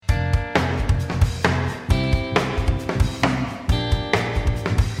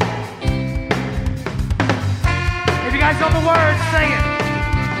the words, sing it.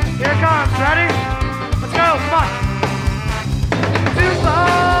 Here it comes, ready? Let's go, come on.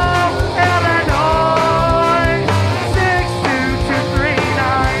 Tupelo, Illinois, 62239.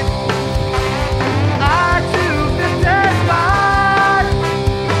 I-255,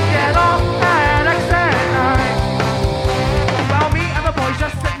 get off at exit 9. Well, me and the boys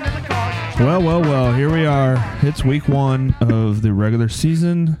just sitting in the car. Well, here we are. It's week 1 of the regular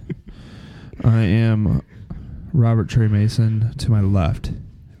season. I am Robert Trey Mason. To my left,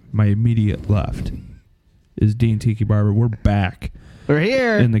 my immediate left, is Dean Tiki Barber. We're back. We're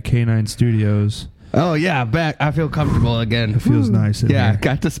here in the K9 studios. Oh, yeah, back. I feel comfortable again. It feels nice in yeah, here.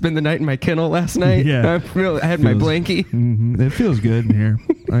 got to spend the night in my kennel last night. Yeah. I had my blankie. Mm-hmm. It feels good in here.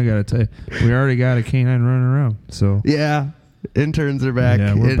 I got to tell you. We already got a K9 running around. So Yeah. Interns are back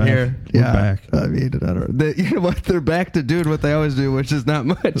Yeah, we're in back. here. We're Yeah. back. I mean, I don't, you know what? They're back to doing what they always do, which is not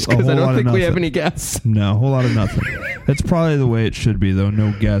much, because whole I lot don't of think we have nothing. any guests. no, a whole lot of nothing. That's probably the way it should be, though.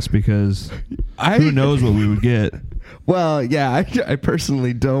 No guess, because who knows what we would get. Well, yeah, I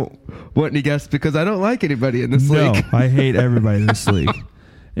personally don't want any guests because I don't like anybody in this No, league. I hate everybody in this league.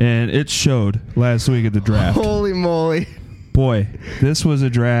 And it showed last week at the draft. Holy moly. Boy, this was a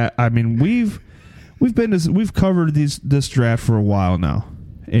draft. I mean, we've covered this draft for a while now.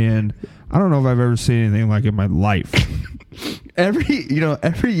 And I don't know if I've ever seen anything like it in my life. Every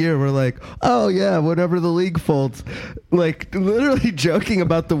year we're like, oh yeah, whatever the league folds, like literally joking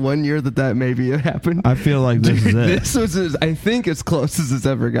about the 1 year that maybe happened. I feel like this is it. This was, I think, as close as it's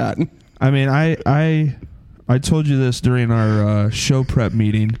ever gotten. I mean, I told you this during our show prep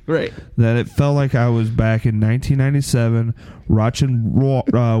meeting, Right. that it felt like I was back in 1997 watching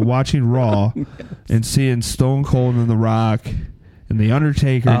Raw and seeing Stone Cold and The Rock and The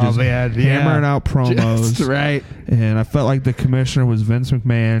Undertaker hammering out promos. Just right. And I felt like the commissioner was Vince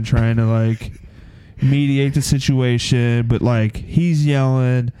McMahon trying to like mediate the situation, but like he's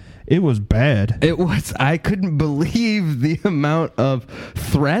yelling. It was bad. It was. I couldn't believe the amount of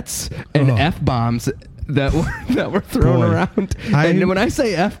threats and F-bombs that were thrown around. And when I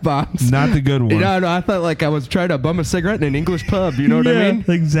say F-bombs, Not the good one. No, I thought like I was trying to bum a cigarette in an English pub. You know what I mean?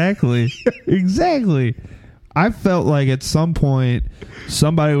 Exactly. Exactly. I felt like at some point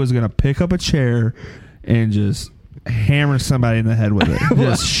somebody was going to pick up a chair and just hammer somebody in the head with it.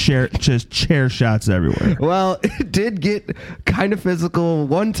 Just chair shots everywhere. Well, it did get kind of physical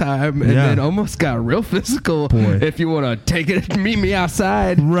one time, and then almost got real physical. Boy. If you want to take it, meet me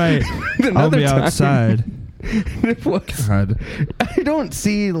outside. Right. I'll Another be time. outside. It was, God. I don't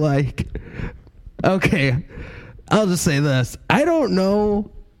see like. Okay, I'll just say this. I don't know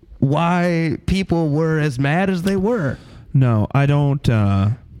why people were as mad as they were. No, I don't.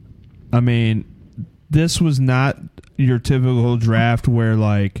 I mean, this was not your typical draft where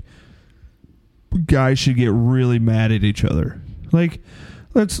like guys should get really mad at each other. Like,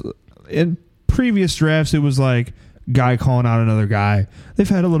 in previous drafts, it was like guy calling out another guy. They've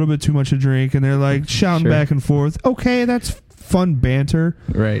had a little bit too much to drink and they're like shouting back and forth. Okay, that's fun banter.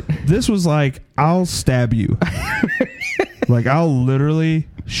 Right. This was like, I'll stab you. Like, I'll literally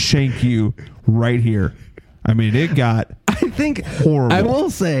shank you right here. I mean, it got horrible. I will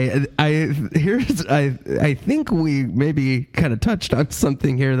say, I think we maybe kind of touched on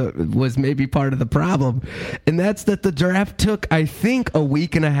something here that was maybe part of the problem, and that's that the draft took, I think, a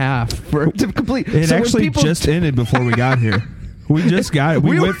week and a half for it to complete. It actually just ended before we got here. We just got it.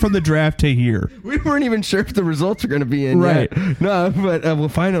 We went from the draft to here. We weren't even sure if the results were going to be in yet. No, but we'll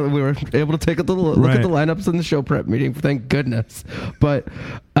finally we were able to take a little look at the lineups in the show prep meeting. Thank goodness. But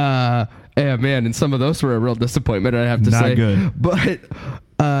yeah, man, and some of those were a real disappointment, I have to say. Not good. But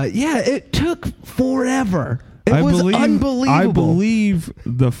yeah, it took forever. It was unbelievable. I believe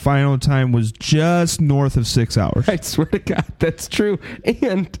the final time was just north of 6 hours. I swear to God, that's true.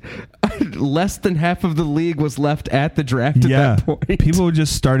 And less than half of the league was left at the draft at that point. People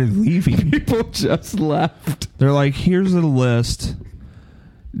just started leaving. People just left. They're like, here's the list.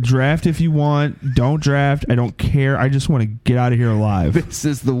 Draft if you want. Don't draft. I don't care. I just want to get out of here alive. This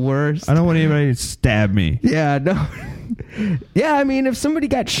is the worst. I don't want anybody to stab me. Yeah, no. Yeah, I mean, if somebody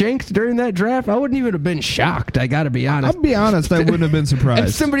got shanked during that draft, I wouldn't even have been shocked. I got to be honest. I'll be honest. I wouldn't have been surprised.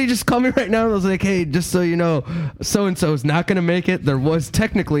 If somebody just called me right now and was like, hey, just so you know, so-and-so is not going to make it. There was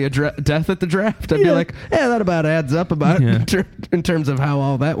technically a death at the draft. I'd be like, yeah, that about adds up about in terms of how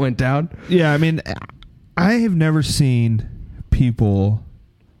all that went down. Yeah, I mean, I have never seen people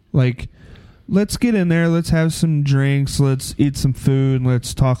like, let's get in there, let's have some drinks, let's eat some food, and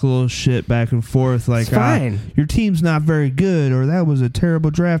let's talk a little shit back and forth. Like, it's fine. Your team's not very good, or that was a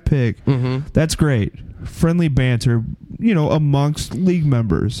terrible draft pick. Mm-hmm. That's great. Friendly banter, amongst league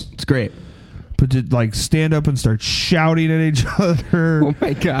members. It's great. but to like stand up and start shouting at each other. Oh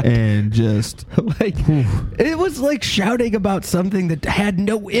my God. And just like it was like shouting about something that had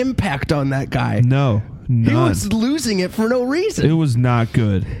no impact on that guy. no, none. He was losing it for no reason. It was not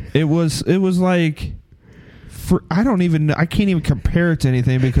good. It was like I can't even compare it to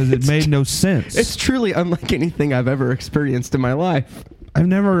anything because it made no sense. It's truly unlike anything I've ever experienced in my life. I've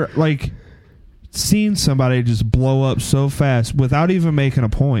never like seen somebody just blow up so fast without even making a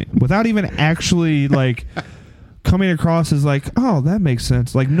point, without even actually like coming across as like, oh, that makes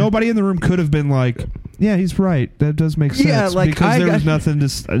sense. Like nobody in the room could have been like, yeah, he's right. That does make sense. Yeah, like because there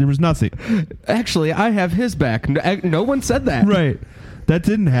was nothing. Actually, I have his back. No one said that. Right. That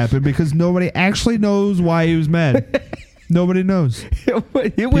didn't happen because nobody actually knows why he was mad. Nobody knows.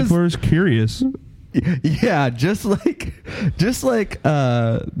 People were just curious. Yeah, just like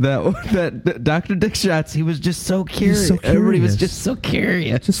that Dr. Dick Shots, he was just so curious. Everybody was just so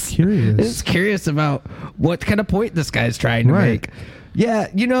curious. Just curious. Just curious about what kind of point this guy's trying to make. Yeah,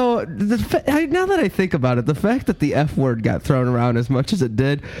 you know, now that I think about it, the fact that the F word got thrown around as much as it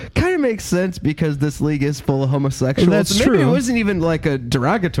did kind of makes sense because this league is full of homosexuals. That's Maybe true. It wasn't even like a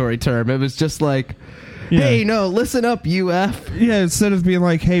derogatory term. It was just like, hey, no, listen up, you F. Yeah, instead of being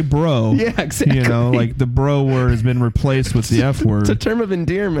like, hey, bro. Yeah, exactly. You know, like the bro word has been replaced with the F word. It's a term of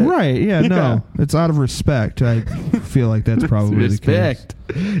endearment. Right, yeah, no. It's out of respect. I feel like that's probably the case.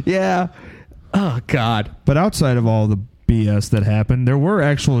 Yeah. Oh, God. But outside of all the BS that happened, there were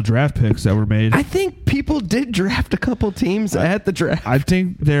actual draft picks that were made. I think people did draft a couple teams at the draft. I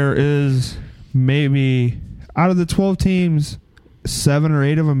think there is maybe, out of the 12 teams, 7 or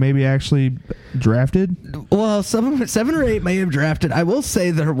 8 of them maybe actually drafted. Well, 7 or 8 may have drafted. I will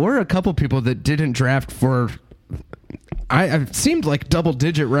say there were a couple people that didn't draft for, it seemed like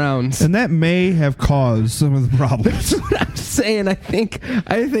double-digit rounds. And that may have caused some of the problems. That's what I'm saying. I think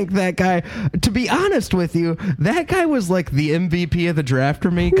that guy, to be honest with you, that guy was like the MVP of the draft for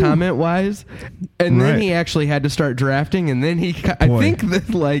me, comment-wise. And then he actually had to start drafting, and then I think that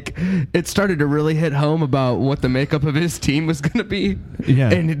like it started to really hit home about what the makeup of his team was going to be.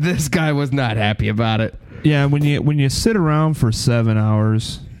 Yeah. And this guy was not happy about it. Yeah, when you sit around for 7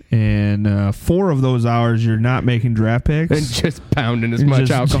 hours and 4 of those hours you're not making draft picks and just pounding as much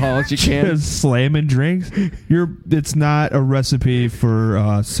alcohol as you can, just slamming drinks, it's not a recipe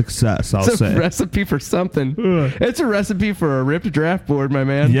for success. It's a recipe for something. It's a recipe for a ripped draft board, my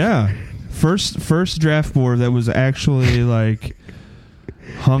man. Yeah, first draft board that was actually like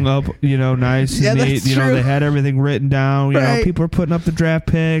hung up, nice and neat. That's true. They had everything written down. People were putting up the draft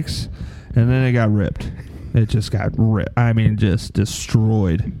picks, and then it got ripped. It just got ripped. I mean, just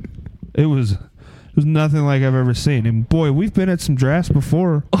destroyed. It was nothing like I've ever seen. And boy, we've been at some drafts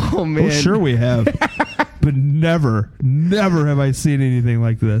before. Oh man, sure we have, but never have I seen anything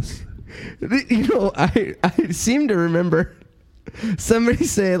like this. I seem to remember somebody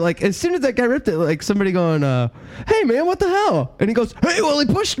say, like, as soon as that guy ripped it, like somebody going, hey man, what the hell? And he goes, hey, well, he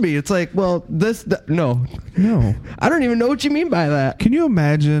pushed me. It's like, well, no, I don't even know what you mean by that. Can you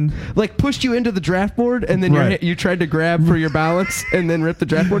imagine? Like, pushed you into the draft board and then you tried to grab for your balance and then rip the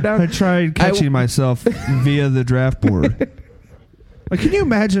draft board down? I tried catching myself via the draft board. Like, can you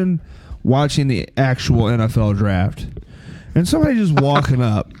imagine watching the actual NFL draft and somebody just walking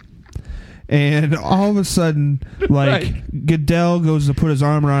up and all of a sudden, like, Goodell goes to put his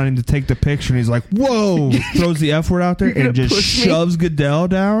arm around him to take the picture, and he's like, whoa, throws the F word out there and just shoves Goodell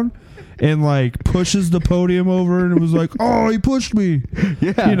down and, like, pushes the podium over, and it was like, oh, he pushed me.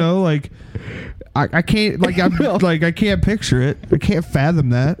 Yeah. Like, I can't, like, I can't picture it. I can't fathom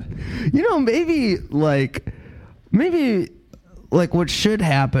that. Maybe what should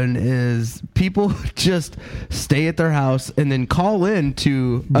happen is people just stay at their house and then call in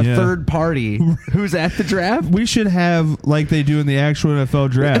to a third party who's at the draft. We should have, like they do in the actual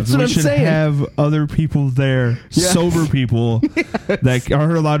NFL draft, That's what I'm saying. Have other people there, sober people that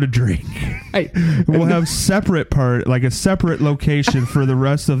are allowed to drink. We'll have a separate location for the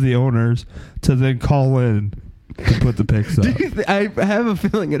rest of the owners to then call in to put the picks up. I have a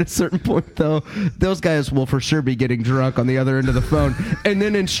feeling at a certain point, though, those guys will for sure be getting drunk on the other end of the phone and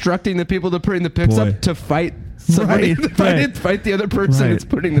then instructing the people to put the picks up to fight somebody, fight the other person that's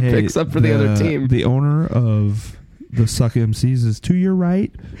putting the picks up for the other team. The owner of the Suck MCs is to your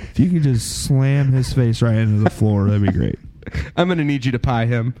right. If you could just slam his face right into the floor, that'd be great. I'm going to need you to pie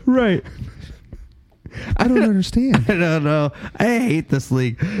him. Right. I don't understand. I don't know. I hate this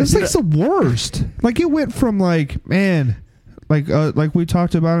league. It's like the worst. Like, it went from like we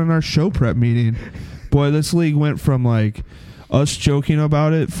talked about in our show prep meeting. Boy, this league went from like, us joking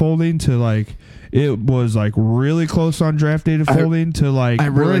about it folding to like it was like really close on draft day to folding to like I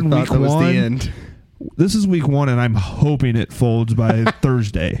really we're in thought week that was 1. the end. This is week 1, and I'm hoping it folds by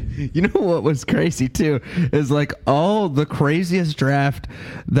Thursday. You know what was crazy too is like all the craziest draft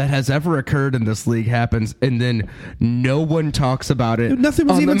that has ever occurred in this league happens, and then no one talks about it. Nothing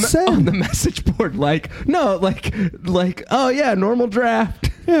was on even the, said on the message board. Like oh yeah, normal draft.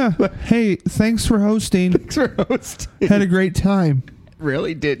 Yeah. Hey, thanks for hosting. Thanks for hosting. Had a great time.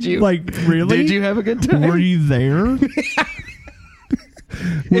 Really? Did you? Like, really? Did you have a good time? Were you there?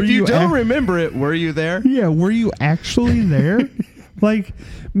 If you don't remember it, were you there? Yeah, were you actually there? Like,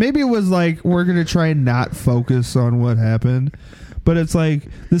 maybe it was like, we're going to try and not focus on what happened. But it's like,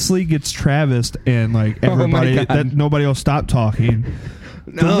 this league gets Travised and like everybody, that nobody will stop talking.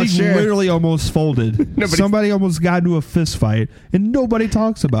 The league literally almost folded. Somebody almost got into a fist fight and nobody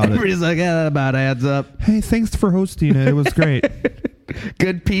talks about it. Everybody's like, yeah, that about adds up. Hey, thanks for hosting it. It was great.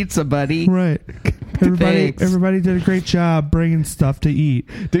 Good pizza, buddy. Right. Everybody did a great job bringing stuff to eat.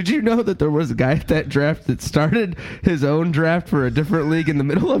 Did you know that there was a guy at that draft that started his own draft for a different league in the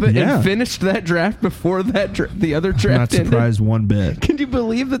middle of it and finished that draft before that the other draft I'm not surprised ended? one bit. Can you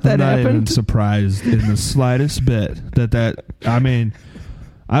believe that I'm not happened? even surprised in the slightest bit that I mean,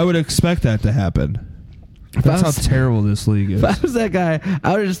 I would expect that to happen. That's how terrible this league is. If I was that guy,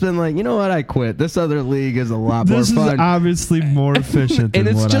 I would have just been like, you know what, I quit. This other league is a lot more fun. This is obviously more efficient than and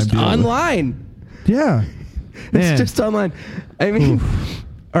it's what just I'm doing online. Yeah. It's just online. I mean,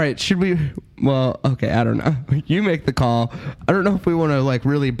 all right, should we... Well, okay, I don't know. You make the call. I don't know if we want to like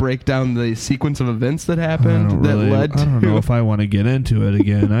really break down the sequence of events that happened I don't know if I want to get into it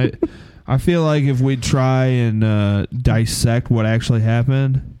again. I feel like if we try and dissect what actually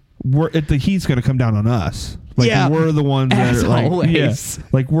happened... the heat's going to come down on us. Like, we're the ones that are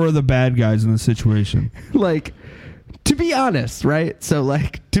like we're the bad guys in the situation. Like, to be honest, right? So,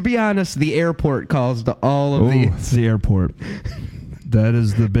 like, to be honest, the airport caused all of these. The airport. That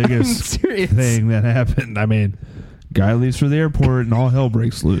is the biggest thing that happened. I mean, guy leaves for the airport and all hell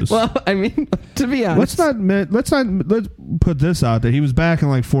breaks loose. Well, I mean, to be honest, let's put this out there. He was back in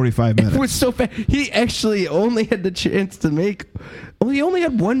like 45 minutes. It was so fast. He actually only had the chance to make. Well, he only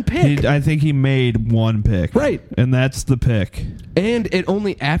had one pick. I think he made one pick. Right. And that's the pick. And it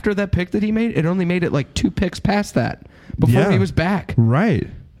only, after that pick that he made, it only made it like 2 picks past that before he was back. Right.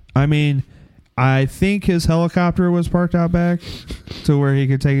 I mean, I think his helicopter was parked out back to where he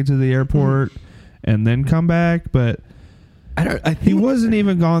could take it to the airport and then come back, but I think he wasn't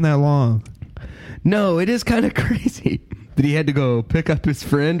even gone that long. No, it is kind of crazy that he had to go pick up his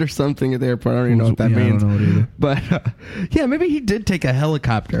friend or something at the airport. I don't even know what that means. I don't know but yeah, maybe he did take a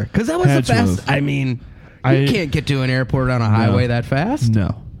helicopter because that was the fast. I mean, you can't get to an airport on a highway that fast.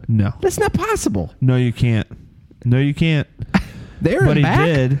 No, that's not possible. No, you can't. But he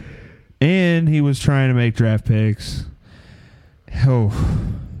did, and he was trying to make draft picks. Oh.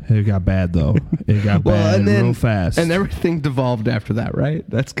 It got bad though. It got bad real fast, and everything devolved after that. Right?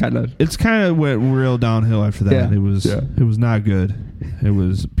 That's kind of went real downhill after that. Yeah. It was not good. It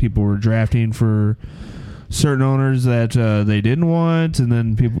was people were drafting for certain owners that they didn't want, and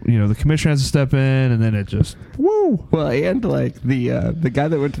then people, the commissioner has to step in, and then it just woo. Well, and like the guy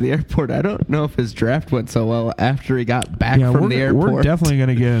that went to the airport, I don't know if his draft went so well after he got back from the airport. We're definitely going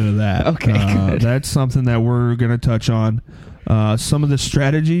to get into that. Okay, good. That's something that we're going to touch on. Some of the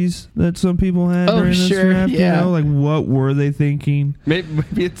strategies that some people had during this draft, like what were they thinking? Maybe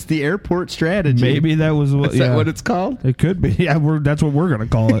it's the airport strategy. Maybe that was what. Is that what it's called? It could be. Yeah, that's what we're gonna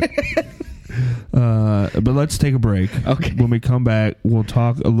call it. But let's take a break. Okay. When we come back, we'll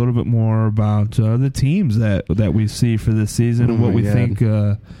talk a little bit more about the teams that we see for this season and what we think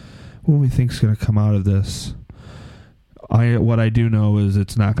is going to come out of this. What I do know is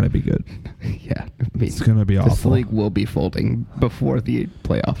it's not going to be good. Yeah. It's going to be awful. This league will be folding before the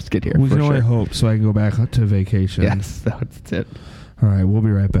playoffs get here. We can only hope so I can go back to vacation. Yes, that's it. All right, we'll be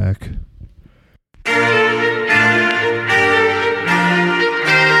right back.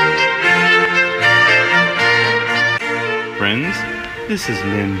 Friends, this is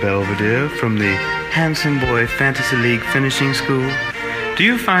Lynn Belvedere from the Hanson Boy Fantasy League Finishing School. Do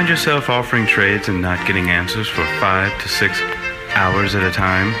you find yourself offering trades and not getting answers for 5 to 6 hours at a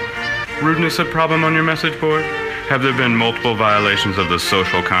time? Rudeness a problem on your message board? Have there been multiple violations of the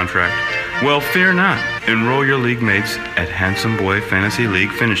social contract? Well, fear not. Enroll your league mates at Handsome Boy Fantasy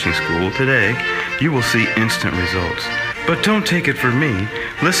League Finishing School today. You will see instant results. But don't take it from me.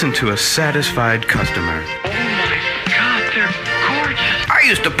 Listen to a satisfied customer. Oh my God, they're gorgeous. I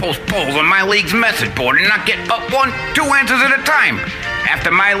used to post polls on my league's message board and not get up 1, 2 answers at a time. after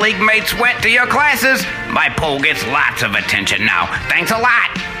my league mates went to your classes, my poll gets lots of attention now. Thanks a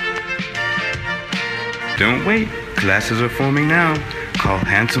lot. Don't wait. Classes are forming now. Call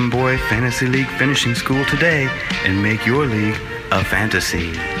Handsome Boy Fantasy League Finishing School today and make your league a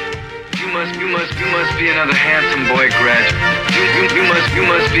fantasy. You must be another handsome boy graduate. You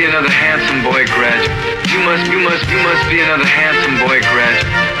must be another handsome boy graduate. You must be another handsome boy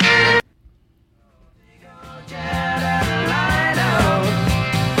graduate.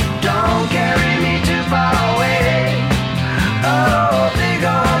 Don't carry me too far away. Oh, big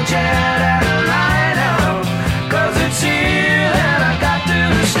old jet airliner, 'cause it's here and I got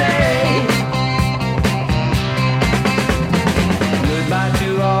to stay. Goodbye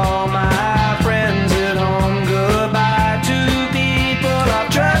to all my friends at home. Goodbye to people I've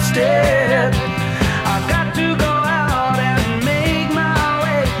trusted. I've got to go out and make my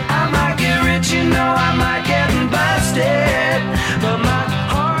way. I might get rich, you know, I might get busted, but my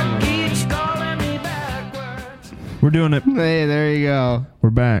heart keeps calling me backwards. We're doing it. Hey, there you go. We're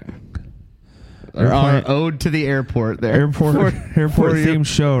back. Our ode to the airport there. Airport themed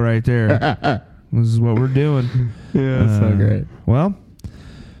show right there. This is what we're doing. Yeah, so great. Well,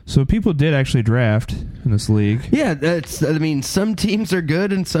 so people did actually draft in this league. Yeah, I mean, some teams are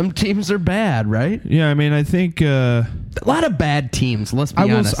good and some teams are bad, right? Yeah, I mean, I think A lot of bad teams, let's be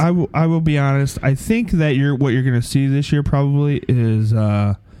honest. I will be honest. I think that what you're going to see this year probably is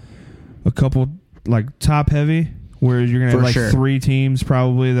a couple like top heavy, where you're going to have like sure. 3 teams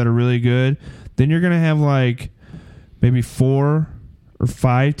probably that are really good. Then you're going to have like maybe 4 or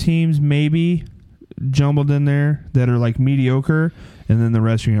 5 teams maybe jumbled in there that are like mediocre, and then the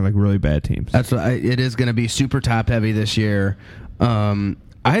rest are going to have like really bad teams. That's what it is going to be super top heavy this year.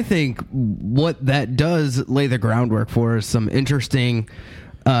 I think what that does lay the groundwork for is some interesting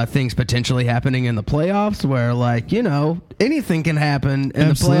things potentially happening in the playoffs, where, like, you know, anything can happen in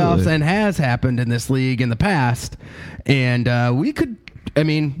Absolutely. the playoffs and has happened in this league in the past. And we could, I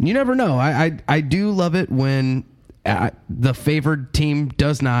mean, you never know. I do love it when the favored team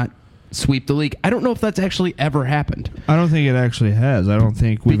does not sweep the league. I don't know if that's actually ever happened. I don't think it actually has. I don't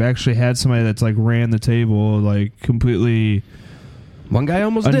think we've actually had somebody that's like ran the table, like completely. One guy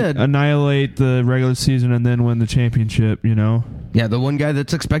almost did. Annihilate the regular season and then win the championship, you know? Yeah, the one guy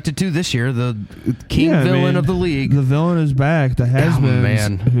that's expected to this year, the villain of the league. The villain is back, the has-beens,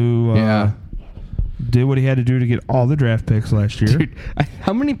 man. who did what he had to do to get all the draft picks last year. Dude,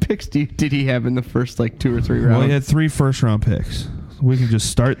 how many picks did he have in the first, like, 2 or 3 rounds? Well, he had 3 first-round picks. We can just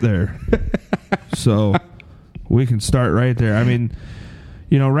start there. So we can start right there. I mean,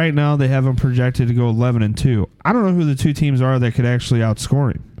 you know, right now they have him projected to go 11-2. I don't know who the 2 teams are that could actually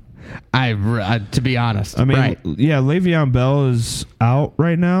outscore him. To be honest, I mean, right. yeah, Le'Veon Bell is out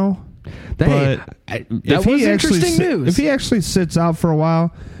right now. That was interesting news. If he actually sits out for a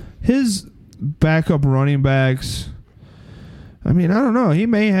while, his backup running backs, I mean, I don't know. He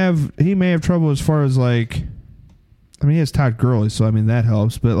may have trouble as far as, like, I mean, he has Todd Gurley, so I mean that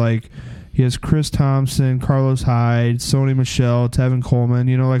helps. But, like, he has Chris Thompson, Carlos Hyde, Sony Michel, Tevin Coleman.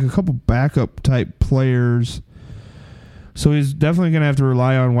 You know, like a couple backup type players. So he's definitely going to have to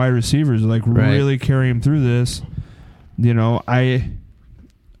rely on wide receivers to, like, really carry him through this. You know,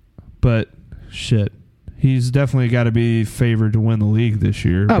 but shit, he's definitely got to be favored to win the league this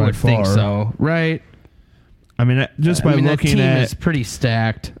year. I by would far. think so, right? I mean, just by looking that team at, is pretty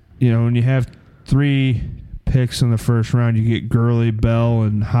stacked. You know, when you have 3 picks in the first round, you get Gurley, Bell,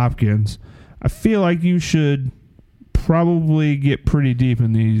 and Hopkins. I feel like you should probably get pretty deep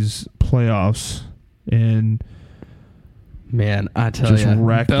in these playoffs and. Man, I tell just you,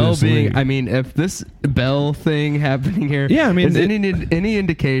 wreck Bell this being. league. I mean, if this Bell thing happening here, yeah, I mean, is any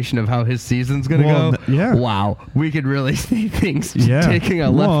indication of how his season's going to go? Yeah, wow, we could really see things taking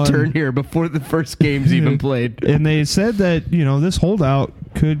a left turn here before the first game's even played. And they said that, you know, this holdout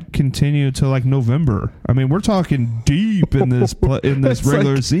could continue to like November. I mean, we're talking deep in this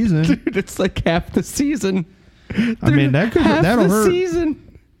regular season, dude. It's like half the season. I mean, that'll hurt.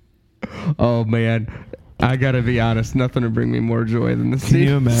 Season. Oh man. I gotta be honest, nothing would bring me more joy than this. Can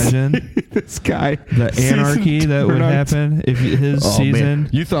you imagine this guy? The anarchy that would happen if his season. Man.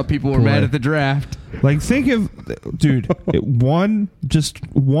 You thought people were mad at the draft. Like, think of, dude, one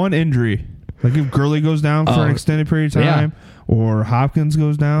injury. Like if Gurley goes down for an extended period of time, or Hopkins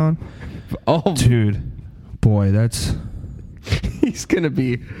goes down. Oh, dude, boy, that's it's gonna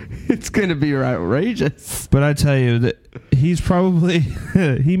be outrageous. But I tell you that he's probably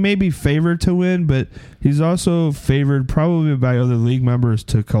he may be favored to win, but he's also favored probably by other league members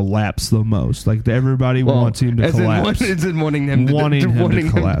to collapse the most. Like everybody wants him to collapse. As in wanting him to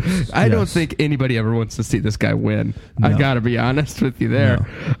collapse. I don't Yes. think anybody ever wants to see this guy win. I No. gotta be honest with you there.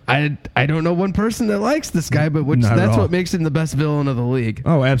 No. I don't know one person that likes this guy, but Not at that's all. what makes him the best villain of the league.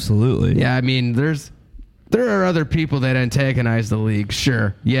 Oh, absolutely. Yeah, I mean, there are other people that antagonize the league.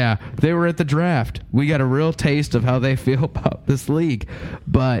 Sure. Yeah, they were at the draft. We got a real taste of how they feel about this league.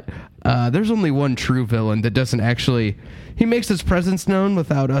 But there's only one true villain that doesn't actually... He makes his presence known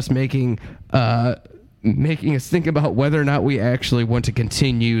without us making us think about whether or not we actually want to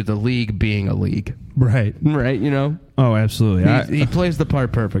continue the league being a league. Right. Right, you know? Oh, absolutely. He plays the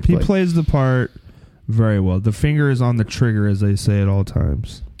part perfectly. He plays the part very well. The finger is on the trigger, as they say at all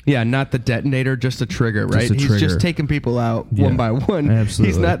times. Yeah, not the detonator, just a trigger, right? a He's trigger. just taking people out Yeah, one by one.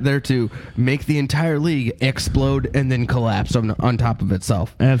 absolutely. He's not there to make the entire league explode and then collapse on top of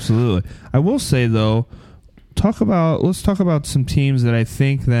itself. Absolutely. I will say though, let's talk about some teams that I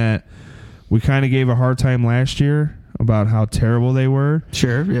think that we kind of gave a hard time last year about how terrible they were.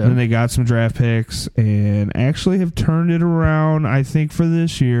 Sure, yeah. And then they got some draft picks and actually have turned it around, I think, for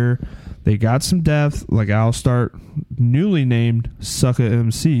this year. They got some depth, like I'll start newly named Sucka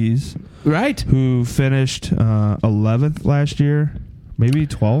MCs, Right. who finished 11th last year, maybe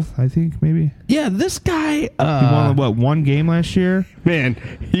 12th, I think, maybe. Yeah, this guy, He won, one game last year, man,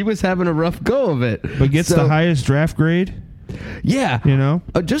 he was having a rough go of it. but gets the highest draft grade, Yeah. you know?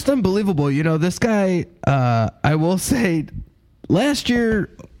 Just unbelievable. You know, this guy, I will say, last year,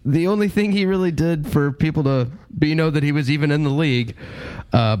 the only thing he really did for people to know that he was even in the league,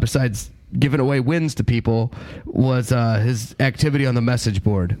 besides giving away wins to people, was his activity on the message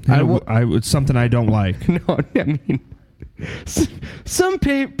board. It's something I don't like. No, I mean, some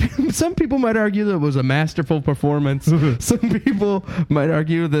people might argue that it was a masterful performance. Some people might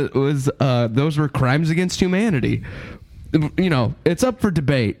argue that it was those were crimes against humanity. You know, it's up for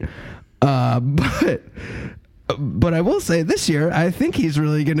debate. But I will say this year, I think he's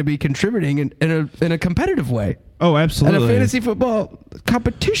really going to be contributing in a competitive way. Oh, absolutely. In a fantasy football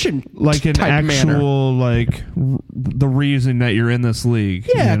competition, like an type actual manner. the reason that you're in this league.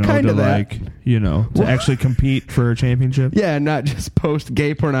 Yeah, you know, kind of to that. to actually compete for a championship. Yeah, not just post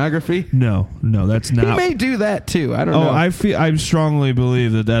gay pornography. No, that's not. He may do that too. I don't know. I strongly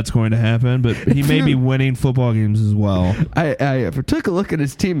believe that that's going to happen, but he may be winning football games as well. I took a look at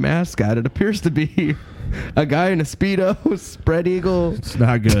his team mascot. It appears to be a guy in a Speedo, spread eagle, It's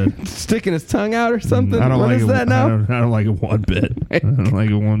not good. sticking his tongue out or something. I don't What like is it. that now? I don't like it one bit. I don't like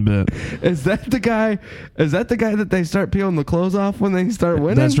it one bit. Is that the guy? Is that the guy that they start peeling the clothes off when they start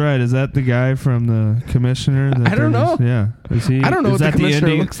winning? That's right. Is that the guy from the commissioner? I don't know. Yeah. Is he? I don't know is what the that commissioner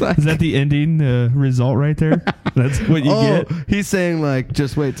ending, looks like. Is that the ending result right there? That's what you get. He's saying like,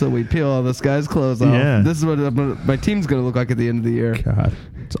 just wait till we peel all this guy's clothes off. Yeah. This is what my team's going to look like at the end of the year. God,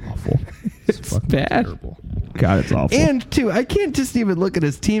 it's awful. It's fucking bad. terrible. God, it's awful. And too, I can't just even look at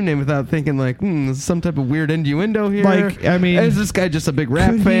his team name without thinking like, this is some type of weird innuendo here. Like, I mean, is this guy just a big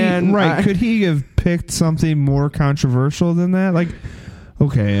rap could fan? He, right? Could he have picked something more controversial than that? Like,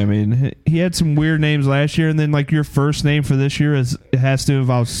 okay, I mean, he had some weird names last year, and then like your first name for this year has to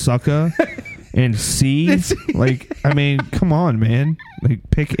involve Sucka and C. Like, I mean, come on, man.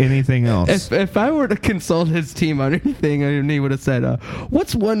 Like, pick anything else. If I were to consult his team on anything, he would have said,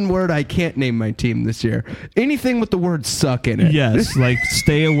 what's one word I can't name my team this year? Anything with the word suck in it. Yes, like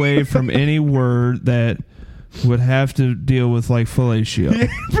stay away from any word that would have to deal with like fellatio. Yeah,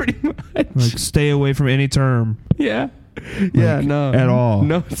 pretty much. Like, stay away from any term. Yeah. Yeah, Like, no. at all.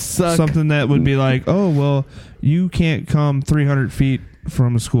 No, suck. Something that would be like, oh, well, you can't come 300 feet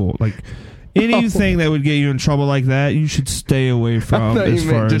from a school. Like, anything that would get you in trouble like that, you should stay away I from. thought As you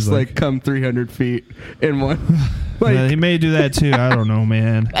far meant just as like come 300 feet in one. Like, he may do that too. I don't know,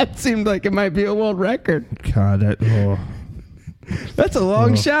 man. that seemed like it might be a world record. God, That's a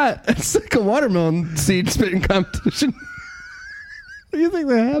long Oh. shot. It's like a watermelon seed spitting competition. you think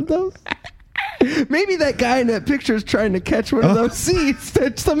they have those? Maybe that guy in that picture is trying to catch one of those seeds.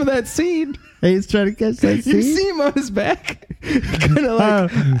 Some of that seed. He's trying to catch that You see him on his back, kind of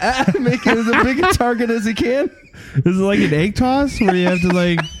like making as big a target as he can. Is it like an egg toss where you have to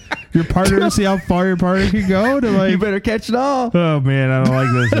like your partner to see how far your partner can go to like? You better catch it all. Oh man, I don't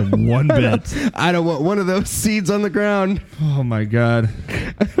like this one bit. I don't want one of those seeds on the ground. Oh my god.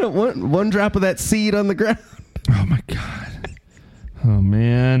 I don't want one drop of that seed on the ground. Oh my god. Oh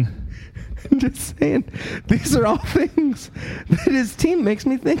man. I'm just saying, these are all things that his team makes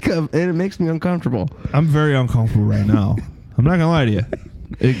me think of, and it makes me uncomfortable. I'm very uncomfortable right now. I'm not gonna lie to you.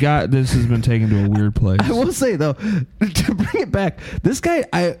 This has been taken to a weird place. I will say though, to bring it back, this guy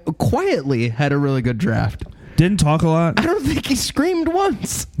I quietly had a really good draft. Didn't talk a lot. I don't think he screamed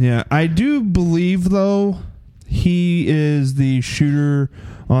once. Yeah, I do believe though he is the shooter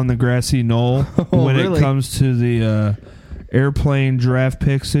on the grassy knoll when really? it comes to the airplane draft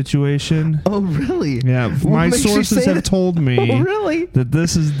pick situation. Oh, really? Yeah, What my makes you sources say have that? told me Oh, really? that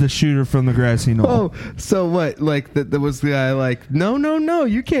this is the shooter from the grassy knoll. Oh, so what? Like there was the guy like, no,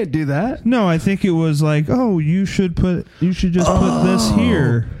 you can't do that. No, I think it was like, oh, you should just put this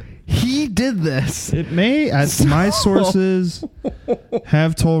here. He did this. It may. My sources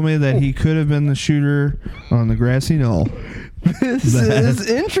have told me that he could have been the shooter on the grassy knoll. This is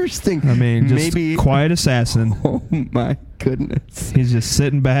interesting. I mean, just maybe. quiet assassin. Oh my goodness. He's just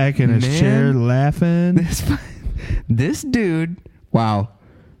sitting back in his chair laughing. This dude, wow.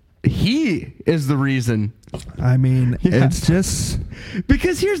 He is the reason. I mean, Yeah. it's just...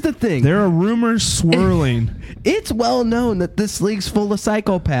 Because here's the thing. There are rumors swirling. It's well known that this league's full of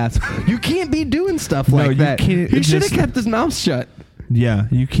psychopaths. You can't be doing stuff No, like you that. can't- He should have just- kept his mouth shut. Yeah,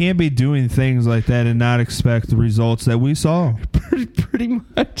 you can't be doing things like that and not expect the results that we saw. Pretty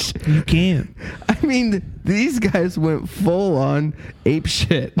much. You can't. I mean, these guys went full on ape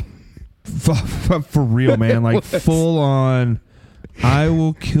shit. For real, man. Like, full on, I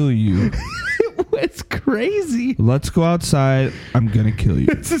will kill you. It was crazy. Let's go outside. I'm going to kill you.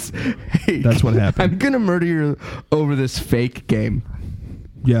 Hey, That's what happened. I'm going to murder you over this fake game.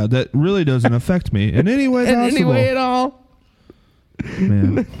 Yeah, that really doesn't affect me in any way In possible. any way at all.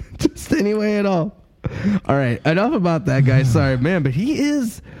 Man. Just any way at all. All right, enough about that guy. Sorry, man, but he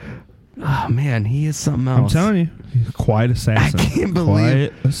is. Oh man, he is something I'm else. telling you, he's a quiet assassin. I can't believe-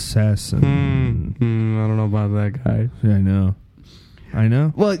 Quiet assassin. I don't know about that guy. Yeah, I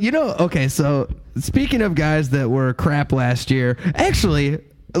know. Well, okay, so speaking of guys that were crap last year, actually,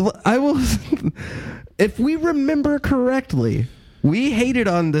 I will. If we remember correctly, we hated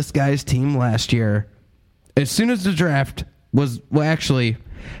on this guy's team last year. As soon as the draft was, actually,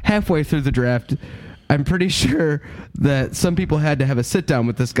 halfway through the draft, I'm pretty sure that some people had to have a sit down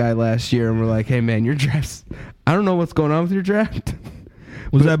with this guy last year and were like, hey, man, your draft's, I don't know what's going on with your draft.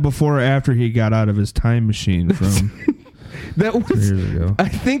 Was that before or after he got out of his time machine from That was, years ago? I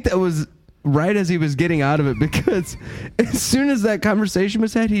think that was right as he was getting out of it, because as soon as that conversation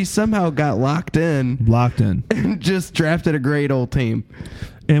was had, he somehow got locked in Locked in. and just drafted a great old team.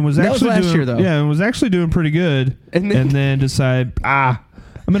 And was That was actually last doing, year, though. Yeah, and was actually doing pretty good. And And then- then decide, I'm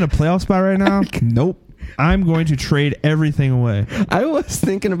in a playoff spot right now. Nope. I'm going to trade everything away. I was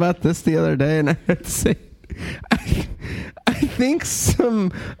thinking about this the other day, and I had to say, I think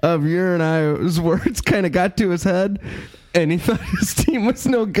some of your and I's words kind of got to his head, and he thought his team was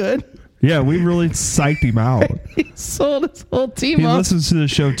no good. Yeah, we really psyched him out. He sold his whole team He off. listens to the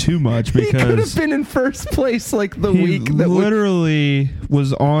show too much He could have because been in first place like the he week that would. literally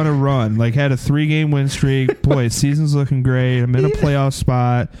was on a run. Like, had a 3-game win streak. Boy, season's looking great. I'm in a playoff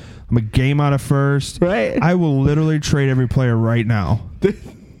spot. I'm a game out of first. Right. I will literally trade every player right now.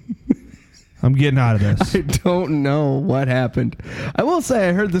 I'm getting out of this. I don't know what happened. I will say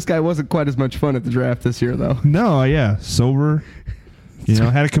I heard this guy wasn't quite as much fun at the draft this year, though. No, yeah, sober.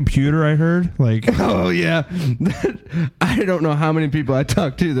 Had a computer, I heard. Like, Oh, yeah. I don't know how many people I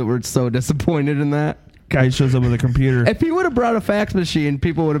talked to that were so disappointed in that. guy shows up with a computer. If he would have brought a fax machine,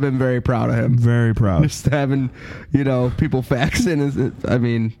 people would have been very proud of him. Very proud. Just having, people fax in.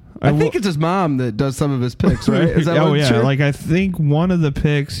 I think it's his mom that does some of his picks, right? Is that oh, what yeah. true? Like, I think one of the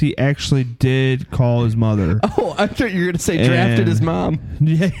picks, he actually did call his mother. Oh, I thought you were going to say drafted And- his mom.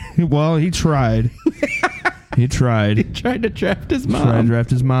 Yeah, well, he tried. He tried. He tried to draft his Tried to mom. draft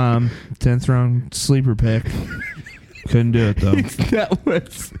his mom. 10th round sleeper pick. Couldn't do it, though. That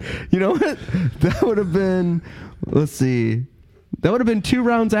was, you know what? That would have been, let's see. That would have been 2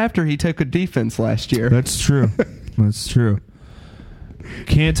 rounds after he took a defense last year. That's true. That's true.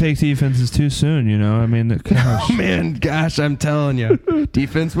 Can't take defenses too soon, I mean, gosh. Oh, man, gosh, I'm telling you.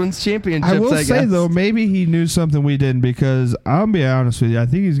 Defense wins championships, I will say, guess. though, maybe he knew something we didn't, because I'll be honest with you, I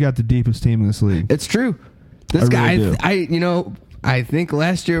think he's got the deepest team in this league. It's true. This I guy, really do. I think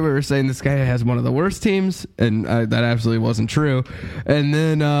last year we were saying this guy has one of the worst teams, and that absolutely wasn't true. And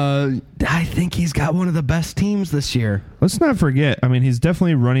then I think he's got one of the best teams this year. Let's not forget, I mean, he's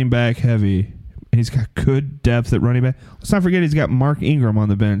definitely running back heavy. He's got good depth at running back. Let's not forget he's got Mark Ingram on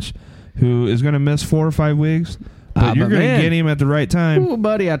the bench, who is going to miss 4 or 5 weeks. But you're but going to man. get him at the right time. Ooh,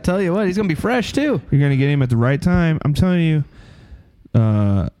 buddy, I tell you what, he's going to be fresh, too. You're going to get him at the right time. I'm telling you,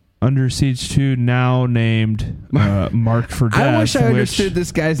 Under Siege 2 now named Marked for Death. I wish I which understood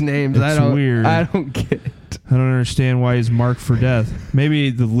this guy's names. it's weird. I don't get it. I don't understand why he's marked for death. Maybe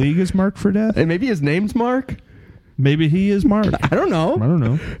the league is marked for death. And maybe his name's Mark. Maybe he is marked. I don't know. I don't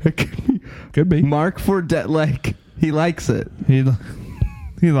know. Could be. Mark for death. Like he likes it. He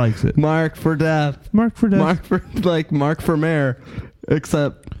likes it. Mark for death. Mark for death. Mark for mayor.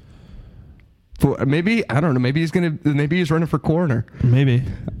 Except for maybe I don't know. Maybe he's running for coroner. Maybe.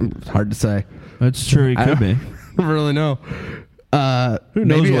 It's hard to say. That's true. He could be. I don't really know. Who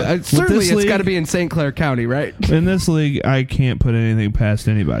knows maybe, what? certainly it's league, got to be in St. Clair County, right? In this league, I can't put anything past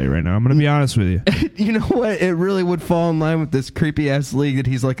anybody right now. I'm going to be honest with you. You know what? It really would fall in line with this creepy ass league that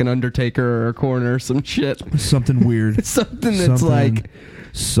he's like an undertaker or a coroner or some shit. Something weird. Something that's like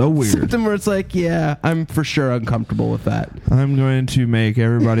so weird. Something where it's like, yeah, I'm for sure uncomfortable with that. I'm going to make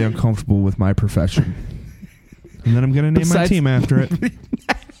everybody uncomfortable with my profession. And then I'm going to name my team after it.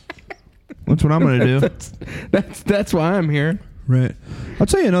 That's what I'm going to do. That's why I'm here. Right. I'll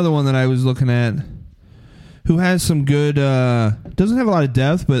tell you another one that I was looking at who has some good doesn't have a lot of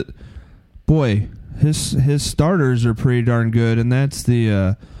depth, but boy, his starters are pretty darn good, and that's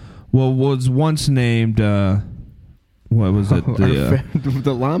the was once named what was it?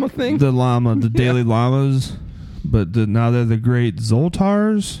 The llama thing? The llama, the Daily Llamas, but now they're the Great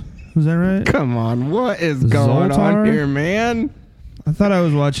Zoltars. Is that right? Come on, what is going on here, man? I thought I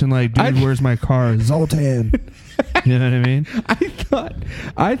was watching like, dude, where's my car? Zoltan. You know what I mean?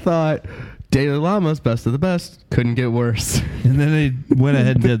 I thought Daily Llama's best of the best. Couldn't get worse. And then they went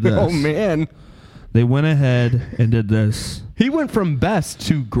ahead and did this. Oh, man. They went ahead and did this. He went from best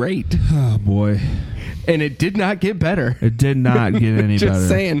to great. Oh, boy. And it did not get better. It did not get any better. Just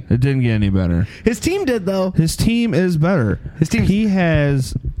saying. It didn't get any better. His team did, though. His team is better. He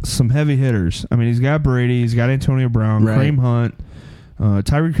has some heavy hitters. I mean, he's got Brady. He's got Antonio Brown, right. Kareem Hunt.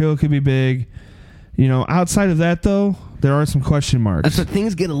 Tyreek Hill could be big. You know, outside of that, though, there are some question marks. So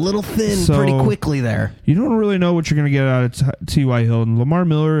things get a little thin pretty quickly there. You don't really know what you're going to get out of T.Y. Hilton. Lamar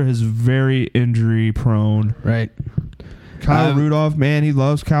Miller is very injury prone. Right. Kyle Rudolph, man, he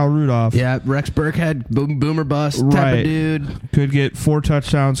loves Kyle Rudolph. Yeah, Rex Burkhead, boomer bust type of dude. Could get 4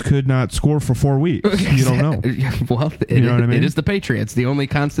 touchdowns, could not score for 4 weeks. You don't know. Well, you know what I mean? It is the Patriots. The only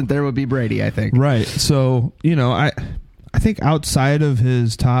constant there would be Brady, I think. Right. So, you know, I think outside of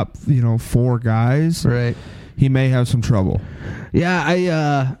his top, 4 guys, right, he may have some trouble.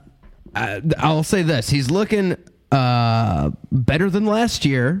 Yeah, I'll say this: he's looking better than last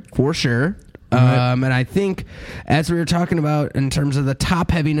year for sure. Right. And I think, as we were talking about in terms of the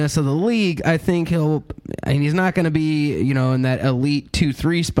top heaviness of the league, I think he's not going to be, in that elite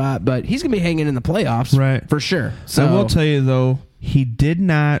 2-3 spot, but he's going to be hanging in the playoffs, right, for sure. So I will tell you though, he did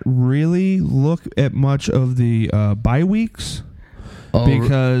not really look at much of the bye weeks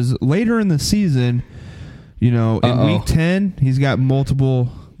because later in the season, in week 10, he's got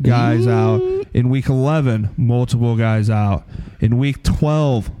multiple guys out. In week 11, multiple guys out. In week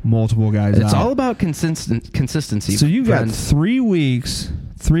 12, multiple guys out. It's all about consistency. So you've got 3 weeks,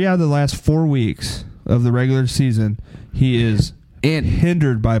 3 out of the last 4 weeks of the regular season, he is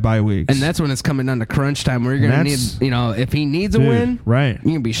hindered by bye weeks. And that's when it's coming down to crunch time where you're going to need, if he needs a win, right, you're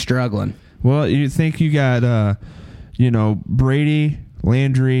going to be struggling. Well, you think you got, Brady,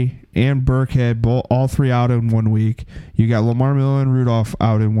 Landry, and Burkhead, all 3 out in 1 week. You got Lamar Miller and Rudolph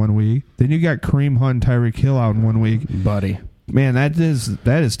out in 1 week. Then you got Kareem Hunt and Tyreek Hill out in 1 week. Buddy. Man, that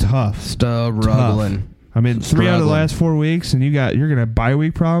is tough. Struggling. I mean, 3 out of the last 4 weeks, and you're going to have bye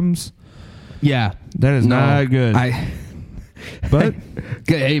week problems? Yeah. That is not good. But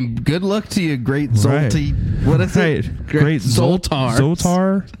hey, good luck to you, great Zolti. Right. What is it? Great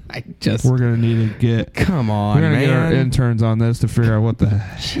Zoltar. We're gonna need to get. Come on, we're gonna man. get our interns on this to figure out what the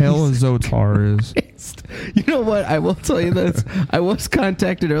hell a Zotar is. You know what? I will tell you this. I was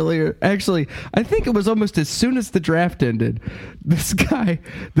contacted earlier. Actually, I think it was almost as soon as the draft ended. This guy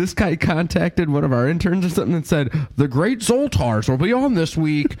contacted one of our interns or something and said, the great Zoltars will be on this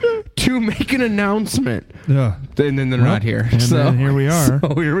week to make an announcement. Yeah. And then they're not here. And then here we are.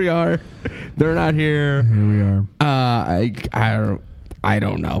 So here we are. They're not here. Here we are. I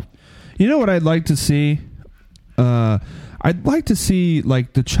don't know. You know what I'd like to see? I'd like to see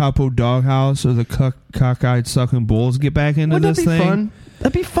like the Chapo Doghouse or the Cockeyed Sucking Bulls get back into this thing. Fun?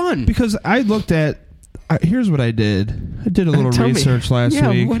 That'd be fun. Because I looked at. Here's what I did. I did a little research last week.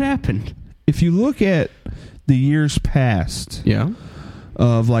 Yeah, what happened? If you look at the years past,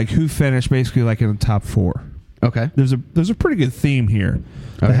 of like who finished basically like in the top 4. Okay. There's a pretty good theme here.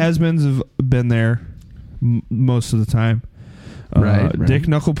 Okay. The has-beens have been there most of the time. Right. Dick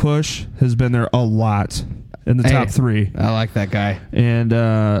Knucklepush has been there a lot in the top 3. I like that guy. And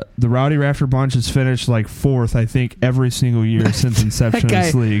the Rowdy Rafter Bunch has finished like 4th, I think, every single year since inception of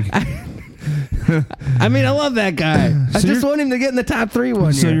this league. I mean, I love that guy. I So just you're- want him to get in the top 3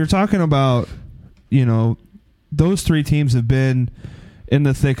 one So year. you're talking about, those 3 teams have been in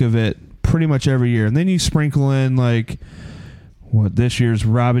the thick of it pretty much every year. And then you sprinkle in, this year's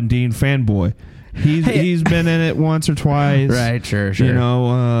Robin Dean fanboy. He's been in it once or twice. Right, sure. The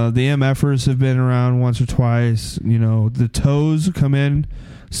MFers have been around once or twice. The Toes come in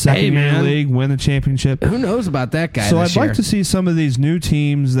second year in the league, win the championship. Who knows about that guy So this I'd like year? to see some of these new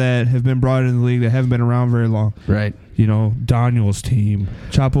teams that have been brought into the league that haven't been around very long. Right. Daniel's team,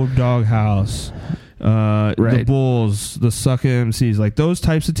 Chapo Doghouse, the Right. Bulls, the Sucker MCs, like those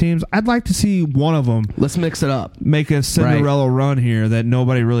types of teams. I'd like to see one of them Let's mix it up. make a Cinderella run here that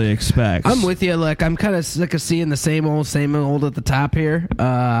nobody really expects. I'm with you. Like, I'm kind of sick of seeing the same old at the top here.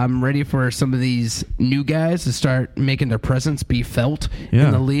 I'm ready for some of these new guys to start making their presence be felt Yeah.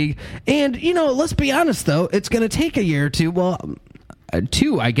 in the league. And, let's be honest, though. It's going to take a year or two. Well,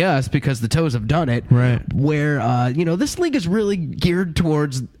 2, I guess, because the Toes have done it. Right. Where, this league is really geared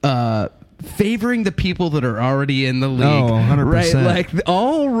towards favoring the people that are already in the league. Oh, 100%. Right? Like,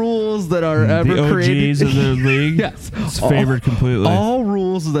 all rules that are ever the created. OGs of the league. Yes. It's favored completely. All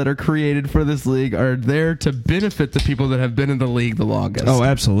rules that are created for this league are there to benefit the people that have been in the league the longest. Oh,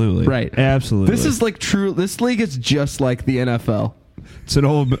 absolutely. Right. Absolutely. This is like true. This league is just like the NFL. It's an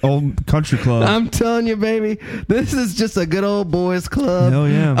old country club. I'm telling you, baby, this is just a good old boys club. Hell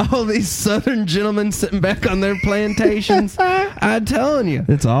yeah. All these southern gentlemen sitting back on their plantations. I'm telling you.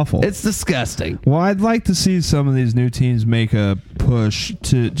 It's awful. It's disgusting. Well, I'd like to see some of these new teams make a push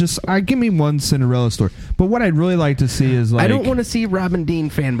to just give me one Cinderella story. But what I'd really like to see is I don't want to see Robin Dean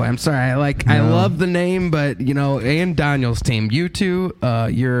fanboy. I'm sorry. I love the name, but and Daniel's team. You two,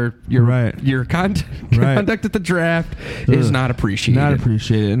 your Right. your conduct at the draft is not appreciated. Not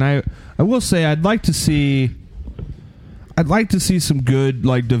appreciated. And I will say I'd like to see some good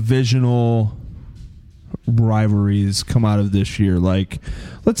divisional rivalries come out of this year. Like,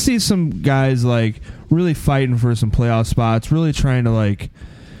 let's see some guys really fighting for some playoff spots, really trying to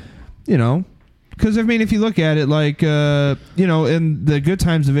because if you look at it in the Good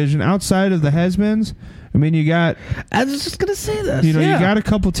Times division outside of the has-beens, you got I was just gonna say this. you got a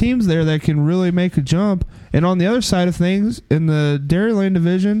couple teams there that can really make a jump. And on the other side of things, in the Dairyland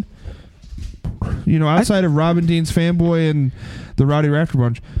division, outside of Robin Dean's fanboy and the Rowdy Rafter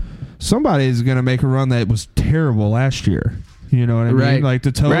Bunch, somebody's going to make a run that was terrible last year. You know what I mean? Right. Like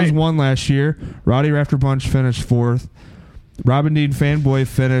the Toes won last year. Rowdy Rafter Bunch finished 4th. Robin Dean fanboy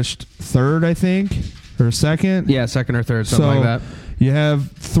finished 3rd, I think, or 2nd. Yeah, 2nd or 3rd, something like that. You have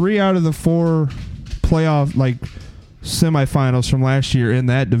 3 out of the 4 playoff semifinals from last year in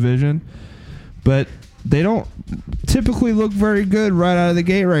that division, but they don't typically look very good right out of the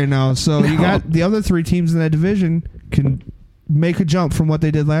gate right now. So you got the other 3 teams in that division can make a jump from what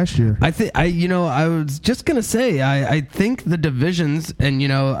they did last year. I was just gonna say I think the divisions, and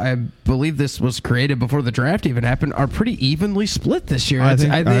I believe this was created before the draft even happened, are pretty evenly split this year. I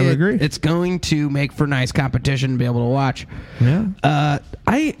think I agree. It's going to make for nice competition to be able to watch. Yeah.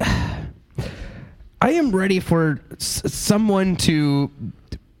 I am ready for someone to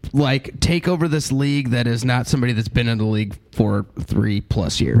take over this league that is not somebody that's been in the league for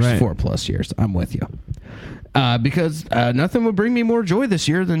 3+ years, Right. 4+ years. I'm with you. Because nothing would bring me more joy this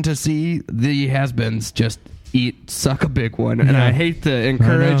year than to see the has-beens just suck a big one. And Yeah. I hate to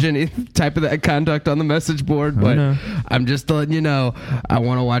encourage I any type of that conduct on the message board, but know. I'm just letting you know, I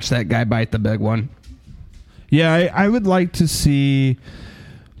want to watch that guy bite the big one. Yeah, I would like to see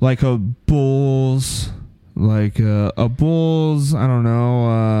a Bulls, a Bulls, I don't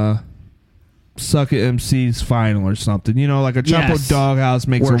know, Suck at MC's final or something. Like a Chapo Yes. Doghouse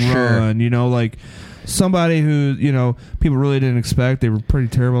makes For a sure. run. Somebody who, people really didn't expect. They were pretty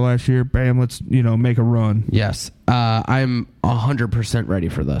terrible last year. Bam, let's, make a run. Yes, I'm 100% ready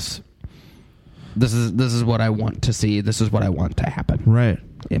for this. This is what I want to see. This is what I want to happen. Right.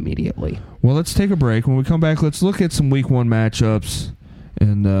 Immediately. Well, let's take a break. When we come back, let's look at some week 1 matchups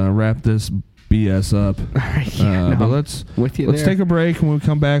and wrap this BS up. But let's take a break. When we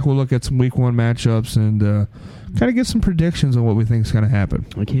come back, we'll look at some week 1 matchups and kind of get some predictions on what we think is going to happen.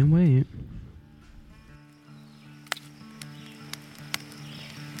 I can't wait.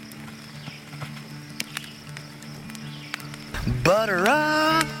 Butter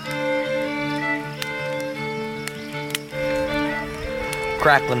up.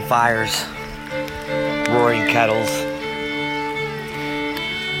 Crackling fires, roaring kettles,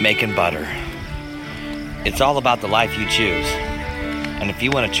 making butter. It's all about the life you choose. And if you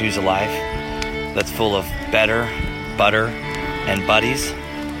want to choose a life that's full of better, butter, and buddies,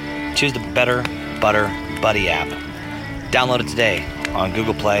 choose the Better Butter Buddy app. Download it today on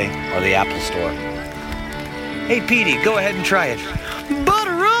Google Play or the Apple Store. Hey, Petey, go ahead and try it.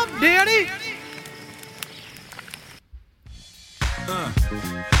 Butter up, Daddy!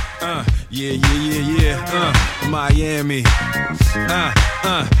 Yeah. Miami.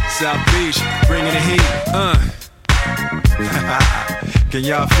 South Beach, bringing the heat. Can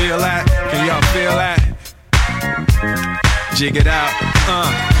y'all feel that? Jig it out.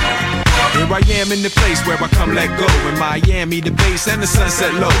 Here I am in the place where I come let go. In Miami, the base and the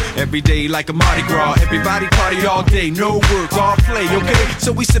sunset low. Every day like a Mardi Gras. Everybody party all day. No work, all play, okay?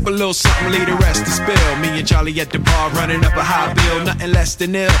 So we sip a little something, leave the rest to spill. Me and Charlie at the bar running up a high bill. Nothing less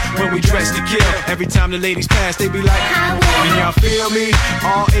than ill when we dress to kill. Every time the ladies pass, they be like, can y'all feel me?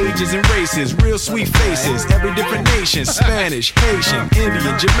 All ages and races, real sweet faces. Every different nation, Spanish, Haitian,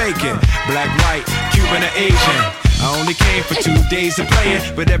 Indian, Jamaican, black, white, Cuban, or Asian. I only came for 2 days of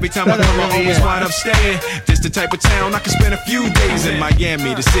playing, but every time I come, I always wind up staying. This the type of town I can spend a few days in.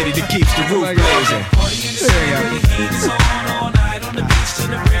 Miami, the city that keeps the roof blazing.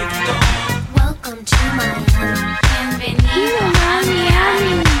 Welcome to Miami.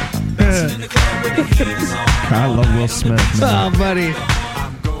 I love Will Smith, man. Oh, buddy.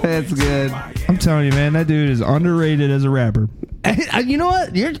 That's good. I'm telling you, man, that dude is underrated as a rapper. You know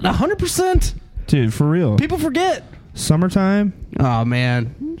what? You're 100%. Dude, for real. People forget. Summertime. Oh,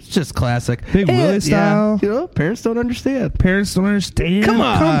 man. It's just classic. Big Willie style. You know, parents don't understand. Come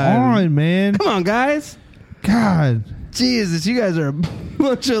on, man. Come on, guys. God. Jesus, you guys are a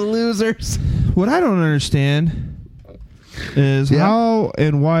bunch of losers. What I don't understand is how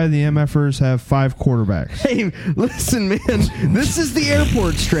and why the MFers have 5 quarterbacks. Hey, listen, man. This is the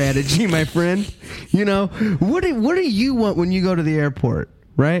airport strategy, my friend. You know, what do you want when you go to the airport?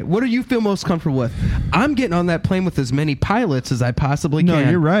 Right? What do you feel most comfortable with? I'm getting on that plane with as many pilots as I possibly can. No,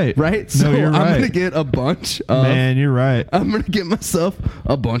 you're right. Right? So you're right. I'm going to get a bunch of... Man, you're right. I'm going to get myself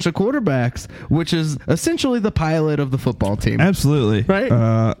a bunch of quarterbacks, which is essentially the pilot of the football team. Absolutely.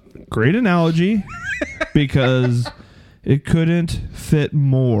 Right? Great analogy because it couldn't fit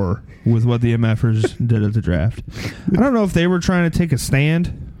more with what the MFers did at the draft. I don't know if they were trying to take a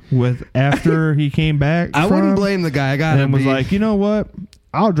stand with after he came back. I wouldn't blame the guy. I got and was like, you know what?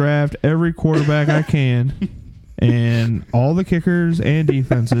 I'll draft every quarterback I can and all the kickers and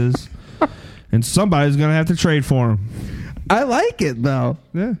defenses, and somebody's going to have to trade for him. I like it, though.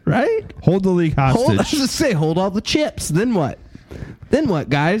 Yeah. Right? Hold the league hostage. I was just say, hold all the chips. Then what? Then what,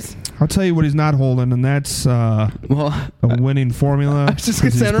 guys? I'll tell you what he's not holding, and that's a winning formula. I was just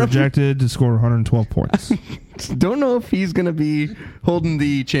gonna he's say, projected to score 112 points. Don't know if he's going to be holding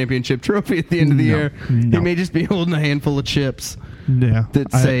the championship trophy at the end of the year. No. He may just be holding a handful of chips Yeah.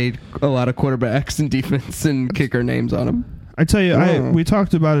 that say a lot of quarterbacks and defense and kicker names on them. I tell you, we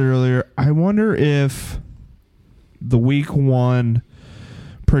talked about it earlier. I wonder if the week 1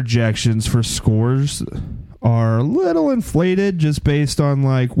 projections for scores are a little inflated just based on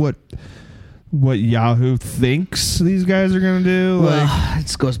like what Yahoo thinks these guys are going to do. Well,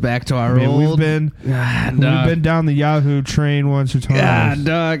 this goes back to our We've old... been down the Yahoo train once or twice. Yeah,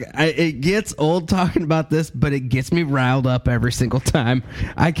 Doug. It gets old talking about this, but it gets me riled up every single time.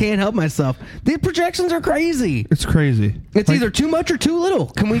 I can't help myself. The projections are crazy. It's crazy. It's either too much or too little.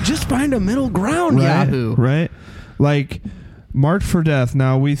 Can we just find a middle ground, Yahoo? Right? Like, Marked for Death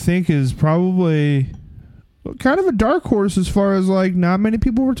now we think is probably kind of a dark horse as far as like not many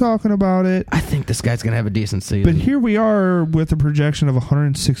people were talking about it. I think this guy's going to have a decent season. But here we are with a projection of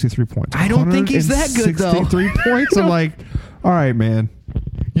 163 points. I don't think he's that good, though. 163 points? I'm like, all right, man.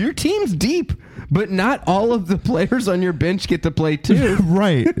 Your team's deep, but not all of the players on your bench get to play too.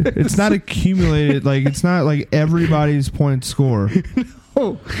 Right. It's not accumulated. Like, it's not like everybody's point score.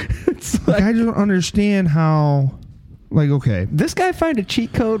 No. It's like, I don't understand how... Like, okay. This guy find a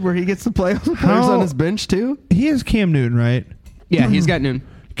cheat code where he gets to play all the players on his bench, too? He has Cam Newton, right? Yeah, he's got Newton.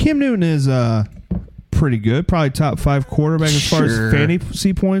 Cam Newton is pretty good. Probably top 5 quarterback as far as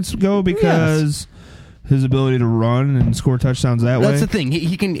fantasy points go because his ability to run and score touchdowns that way. That's the thing.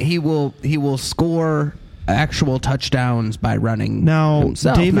 He will score actual touchdowns by running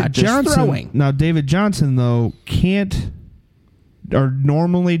himself, not just throwing. Now, David Johnson, though, can't or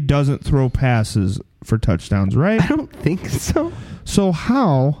normally doesn't throw passes for touchdowns, right? I don't think so. So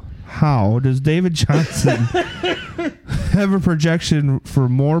how does David Johnson have a projection for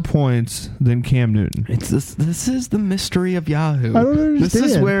more points than Cam Newton? It's this is the mystery of Yahoo. I don't understand. This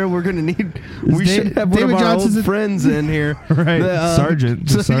is where we're going to need... We should have one of our old friends in here. Right.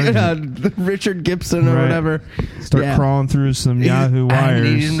 Sergeant. Richard Gibson or whatever. Start crawling through some Yahoo wires. I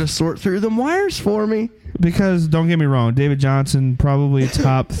need him to sort through them wires for me. Because, don't get me wrong, David Johnson probably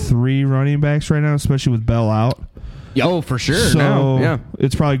top 3 running backs right now, especially with Bell out. Oh, for sure. So now. Yeah.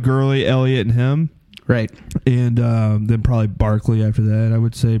 it's probably Gurley, Elliott, and him. Right. And then probably Barkley after that, I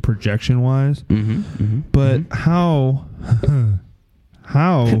would say, projection-wise. But how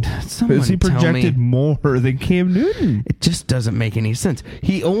is he projected more than Cam Newton? It just doesn't make any sense.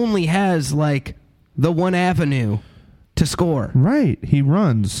 He only has, like, the one avenue to score. Right. He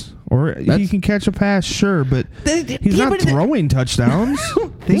runs. Or he can catch a pass, sure, but he's not throwing touchdowns.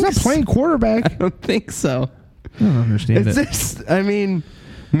 He's not playing quarterback. I don't think so. I don't understand it. Just, I mean,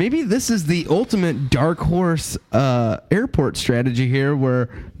 maybe this is the ultimate dark horse airport strategy here, where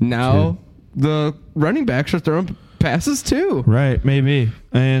now the running backs are throwing passes too. Right, maybe.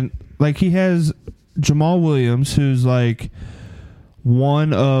 And like he has Jamal Williams, who's like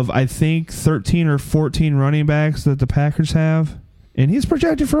one of, I think, 13 or 14 running backs that the Packers have. And he's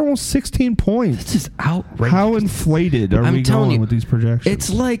projected for almost 16 points. This is outrageous. How inflated are we going with these projections? It's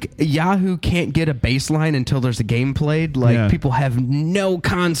like Yahoo can't get a baseline until there's a game played. Like, people have no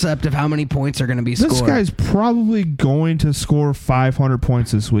concept of how many points are going to be scored. This guy's probably going to score 500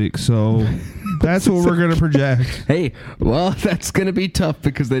 points this week, so that's what we're going to project. Hey, well, that's going to be tough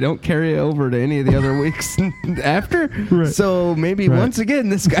because they don't carry over to any of the other weeks after. Right. So maybe once again,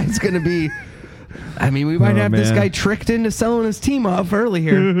 this guy's going to be... I mean, we might have this guy tricked into selling his team off early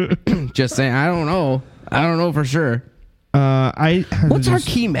here. Just saying, I don't know. I don't know for sure. What's our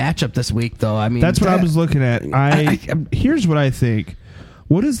key matchup this week, though? I mean, that's what I was looking at. Here's what I think.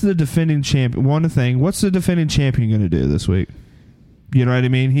 What is the defending champion? One thing. What's the defending champion going to do this week? You know what I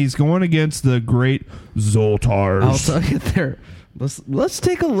mean? He's going against the great Zoltars. I'll tell you there. Let's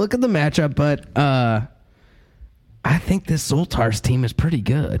take a look at the matchup, but I think this Zoltars team is pretty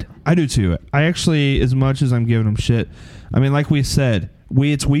good. I do too. I actually, as much as I'm giving him shit, I mean, like we said,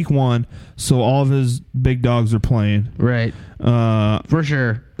 it's week 1, so all of his big dogs are playing. Right. For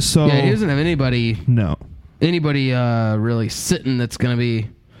sure. So yeah, he doesn't have anybody. No. Anybody really sitting that's going to be.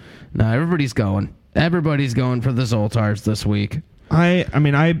 No, everybody's going. Everybody's going for the Zoltars this week. I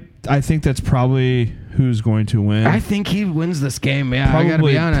mean, I think that's probably who's going to win. I think he wins this game. Yeah, I gotta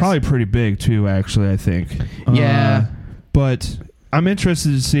be honest. Probably pretty big too. Actually, I think. Yeah, but I'm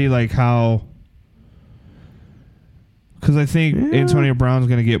interested to see like how, because I think Antonio Brown's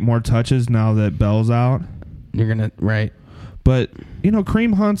going to get more touches now that Bell's out. You're gonna right, but you know,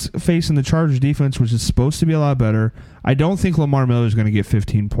 Kareem Hunt's facing the Chargers defense, which is supposed to be a lot better. I don't think Lamar Miller's going to get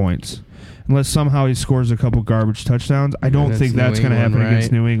 15 points. Unless somehow he scores a couple garbage touchdowns. I don't think that's going to happen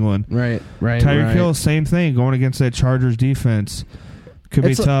against New England. Right. Tyreek Hill, same thing, going against that Chargers defense. Could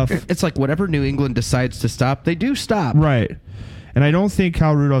be tough. It's like whatever New England decides to stop, they do stop. Right. And I don't think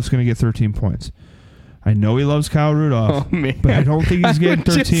Kyle Rudolph's going to get 13 points. I know he loves Kyle Rudolph, but I don't think he's getting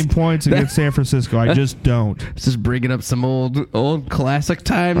 13 points against San Francisco. I just don't. It's just bringing up some old classic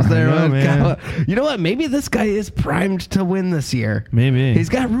times there. Man. You know what? Maybe this guy is primed to win this year. Maybe. He's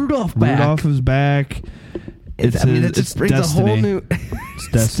got Rudolph back. Rudolph is back. It's brings a whole new...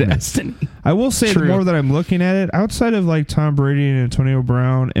 It's destiny. I will say, the more that I'm looking at it, outside of like Tom Brady and Antonio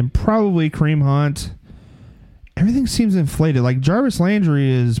Brown and probably Kareem Hunt, everything seems inflated. Like Jarvis Landry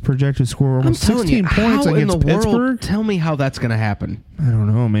is projected to score almost 16 points against Pittsburgh. World, tell me how that's going to happen. I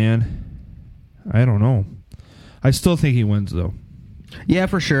don't know, man. I don't know. I still think he wins, though. Yeah,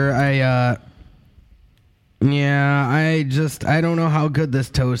 for sure. I don't know how good this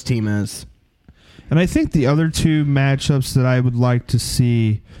Toes team is. And I think the other two matchups that I would like to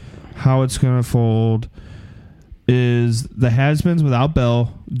see how it's going to fold is the Has-Beens without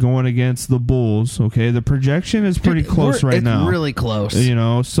Bell going against the Bulls. Okay, the projection is pretty close right now. It's really close. You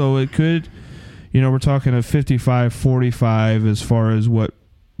know, so it could, you know, we're talking a 55-45 as far as what,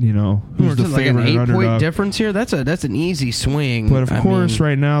 you know, who's the favorite and underdog. Like an 8-point difference here? That's an easy swing. But of course,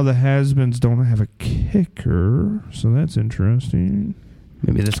 right now the Has-Beens don't have a kicker, so that's interesting.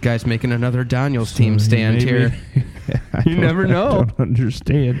 Maybe this guy's making another Daniels team stand here. You never know. I don't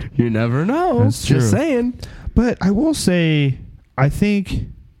understand. You never know. That's true. Just saying. But I will say, I think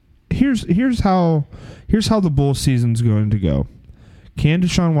here's how the Bulls season's going to go. Can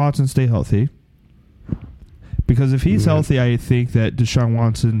Deshaun Watson stay healthy? Because if he's healthy, I think that Deshaun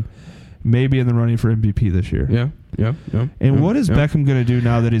Watson may be in the running for MVP this year. Yeah. And what is Beckham going to do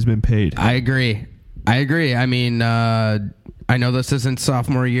now that he's been paid? I agree. I mean, I know this isn't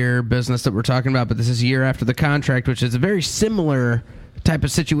sophomore year business that we're talking about, but this is a year after the contract, which is a very similar type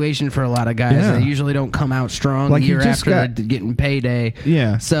of situation for a lot of guys. They usually don't come out strong like a year after getting payday.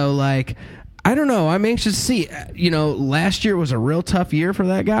 Yeah. So, like, I don't know. I'm anxious to see. You know, last year was a real tough year for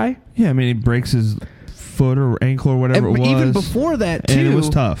that guy. Yeah, I mean, he breaks his foot or ankle or whatever it was. Even before that, too. And it was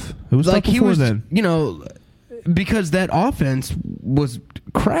tough. It was like tough before then. You know, because that offense was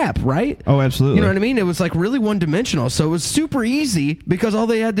crap, right? Oh, absolutely. You know what I mean? It was like really one-dimensional. So it was super easy because all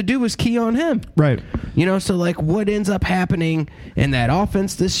they had to do was key on him. Right. You know, so like what ends up happening in that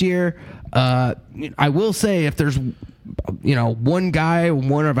offense this year, I will say if there's, you know, one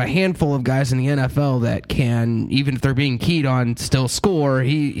of a handful of guys in the NFL that can, even if they're being keyed on, still score,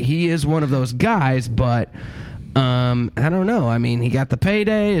 he is one of those guys, but I don't know. I mean, he got the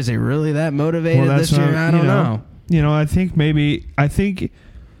payday. Is he really that motivated this year? I don't know. You know, I think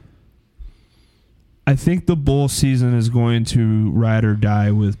the Bull season is going to ride or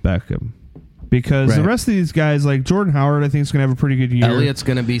die with Beckham. Because the rest of these guys, like Jordan Howard, I think is going to have a pretty good year. Elliott's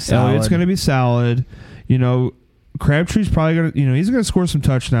going to be solid. You know, Crabtree's probably going to, you know, he's going to score some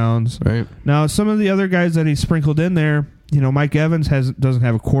touchdowns. Right. Now, some of the other guys that he sprinkled in there, you know, Mike Evans doesn't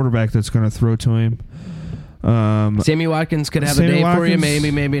have a quarterback that's going to throw to him. Sammy Watkins could have a day for you,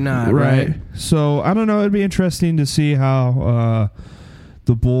 maybe not. Right. So, I don't know. It'd be interesting to see how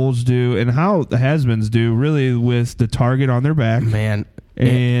the Bulls do and how the Has-Beens do, really, with the target on their back. Man.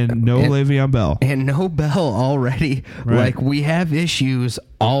 And Le'Veon Bell. And no Bell already. Right. Like, we have issues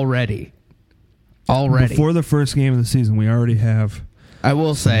already. Before the first game of the season, we already have. I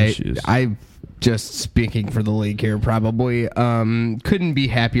will say, issues. I just speaking for the league here, probably couldn't be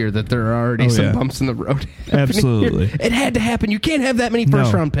happier that there are already some bumps in the road. Absolutely. Here. It had to happen. You can't have that many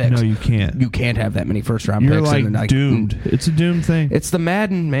first-round picks. No, you can't. You can't have that many first-round You're picks. like doomed. It's a doomed thing. It's the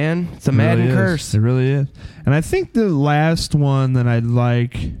Madden, man. It's the Madden curse. It really is. And I think the last one that I'd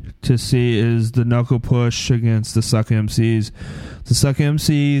like to see is the knuckle push against the Suck MCs. The Suck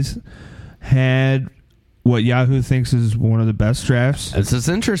MCs had what Yahoo thinks is one of the best drafts. This is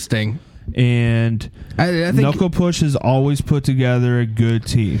interesting. And I think Knuckle Push has always put together a good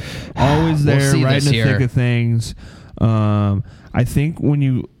team. Always there, right in the thick of things. I think when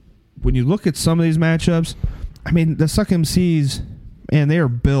you look at some of these matchups, I mean, the Suck MCs, man, they are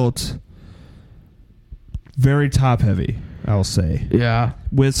built very top heavy, I'll say. Yeah.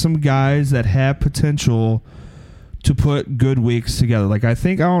 With some guys that have potential to put good weeks together. Like, I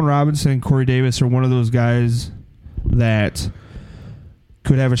think Allen Robinson and Corey Davis are one of those guys that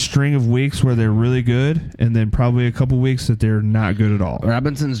could have a string of weeks where they're really good and then probably a couple weeks that they're not good at all.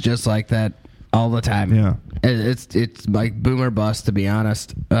 Robinson's just like that all the time. Yeah. It's like boom or bust, to be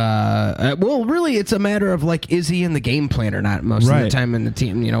honest. Well, really, it's a matter of, like, is he in the game plan or not most of the time in the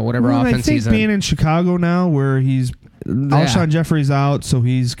team, you know, whatever offense he's in. I think being in Chicago now where he's Alshon Jeffrey's out, so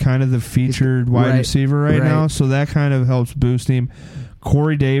he's kind of the featured wide receiver right now, so that kind of helps boost him.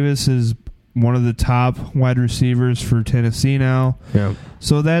 Corey Davis is one of the top wide receivers for Tennessee now. Yeah.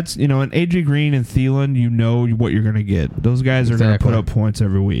 So that's, you know, and AJ Green and Thielen, you know what you're going to get. Those guys are going to put up points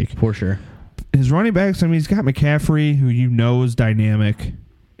every week. For sure. His running backs, I mean, he's got McCaffrey, who you know is dynamic.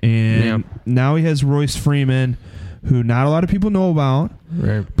 And now he has Royce Freeman, who not a lot of people know about,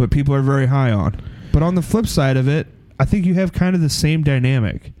 but people are very high on. But on the flip side of it, I think you have kind of the same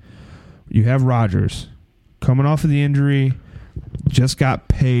dynamic. You have Rodgers coming off of the injury, just got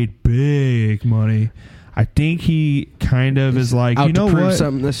paid big money. I think he kind of is like, out you know to prove what?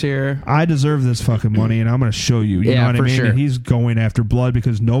 Something this year. I deserve this fucking money, and I'm going to show you. You know what I mean? Sure. And he's going after blood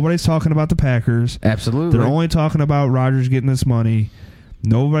because nobody's talking about the Packers. Absolutely. They're only talking about Rodgers getting this money.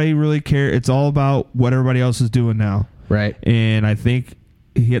 Nobody really cares. It's all about what everybody else is doing now. Right. And I think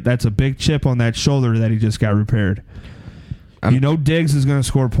that's a big chip on that shoulder that he just got repaired. You know Diggs is going to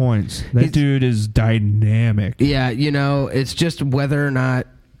score points. That dude is dynamic. Yeah, you know, it's just whether or not,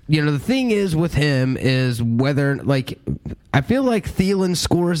 you know, the thing is with him is whether, like, I feel like Thielen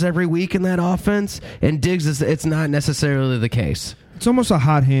scores every week in that offense, and Diggs it's not necessarily the case. It's almost a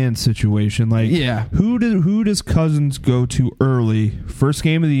hot hand situation. Like, who does Cousins go to early? First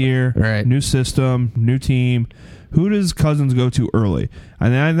game of the year, new system, new team. Who does Cousins go to early?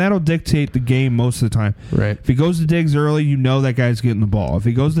 And that'll dictate the game most of the time. Right. If he goes to Diggs early, you know that guy's getting the ball. If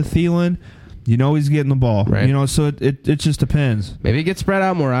he goes to Thielen, you know he's getting the ball. Right. You know, so it just depends. Maybe it gets spread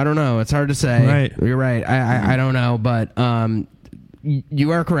out more. I don't know. It's hard to say. Right. You're right. I don't know, but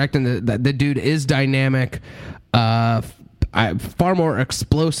you are correct in that the dude is dynamic, far more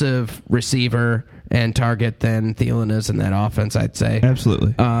explosive receiver and target than Thielen is in that offense, I'd say.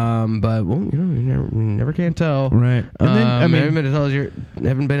 Absolutely. But, well, you know, you never can tell. Right. And then, I mean,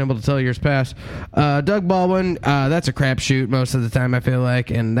 haven't been able to tell years past. Doug Baldwin, that's a crapshoot most of the time, I feel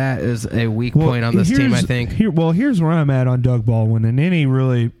like, and that is a weak point on this team, I think. Here's where I'm at on Doug Baldwin, and any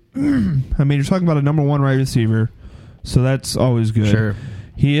really, I mean, you're talking about a number one wide receiver, so that's always good. Sure.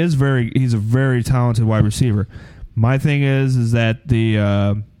 He's a very talented wide receiver. My thing is that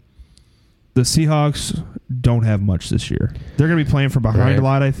the Seahawks don't have much this year. They're going to be playing from behind Right. a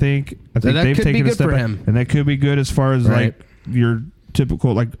lot, I think. I think that they've could be taken a good step for back, him. and that could be good as far as Right. like your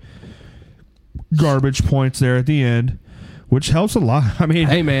typical like garbage points there at the end, which helps a lot. I mean,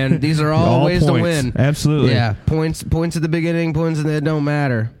 Hey, man, these are all ways points. to win. Absolutely. Yeah, points at the beginning, points that don't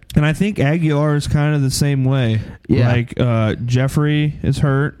matter. And I think Aguilar is kind of the same way. Yeah. Like Jeffrey is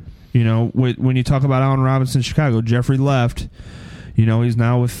hurt. You know, when you talk about Allen Robinson, Chicago, Jeffrey left. You know, he's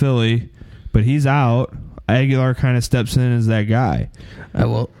now with Philly, but he's out. Aguilar kind of steps in as that guy.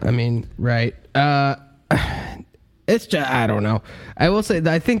 Right. It's just, I don't know. I will say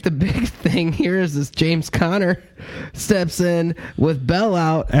that I think the big thing here is this James Conner steps in with Bell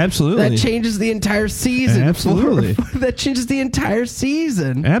out. Absolutely. That changes the entire season. Absolutely. That changes the entire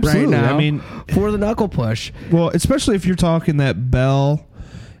season. Absolutely. Right now I mean, for the knuckle push. Well, especially if you're talking that Bell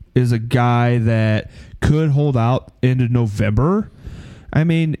is a guy that could hold out into November. I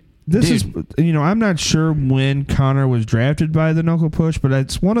mean, this is, you know, I'm not sure when Connor was drafted by the knuckle push, but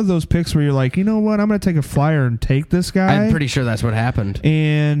it's one of those picks where you're like, you know what, I'm going to take a flyer and take this guy. I'm pretty sure that's what happened.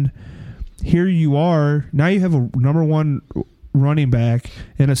 And here you are. Now you have a number one running back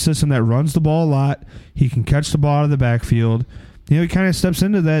in a system that runs the ball a lot. He can catch the ball out of the backfield. You know, he kind of steps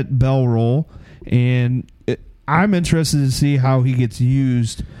into that Bell role, and I'm interested to see how he gets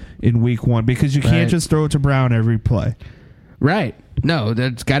used in week one, because you can't just throw it to Brown every play. Right. No,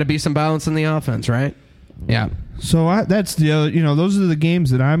 there's got to be some balance in the offense, right? Yeah. So that's the other, you know, those are the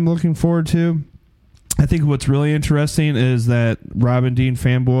games that I'm looking forward to. I think what's really interesting is that Robin Dean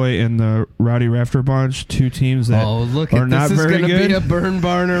Fanboy and the Rowdy Rafter Bunch, two teams that are not this very is good. Be a burn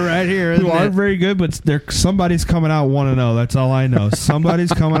barner right here. Who aren't very good, but somebody's coming out 1-0. That's all I know.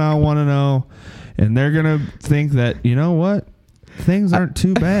 Somebody's coming out 1-0, and they're gonna think that, you know what, things aren't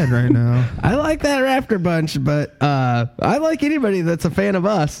too bad right now. I like that Rafter Bunch, but I like anybody that's a fan of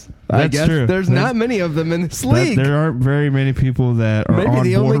us. I That's guess true. There's not many of them in this league. There aren't very many people that are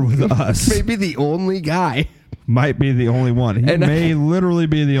on board with us. Maybe the only guy. Might be the only one. He may literally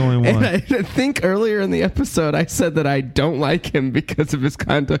be the only one. And I think earlier in the episode I said that I don't like him because of his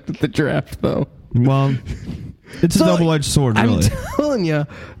conduct at the draft, though. Well, it's a double-edged sword, really. I'm telling you,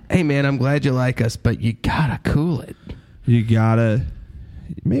 hey, man, I'm glad you like us, but you gotta cool it. You gotta,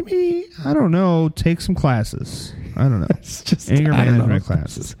 maybe, I don't know, take some classes. I don't know. It's just anger management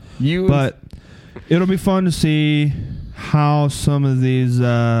classes. But it'll be fun to see how some of these,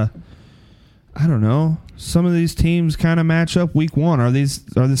 I don't know, some of these teams kind of match up week one. Are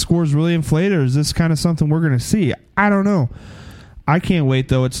the scores really inflated, or is this kind of something we're going to see? I don't know. I can't wait,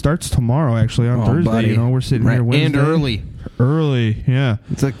 though. It starts tomorrow, actually, on Thursday. Buddy. You know, we're sitting here Wednesday. And early. Early, yeah.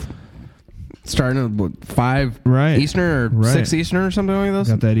 It's like starting at 5 Eastern or 6 Eastern or something like this.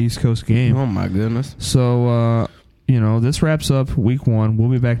 Got that East Coast game. Oh, my goodness. So, you know, this wraps up week one. We'll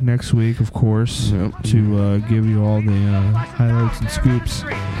be back next week, of course, to give you all the highlights and scoops.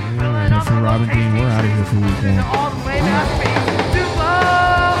 And for Robin Dean, we're out of here for week one. All the way down to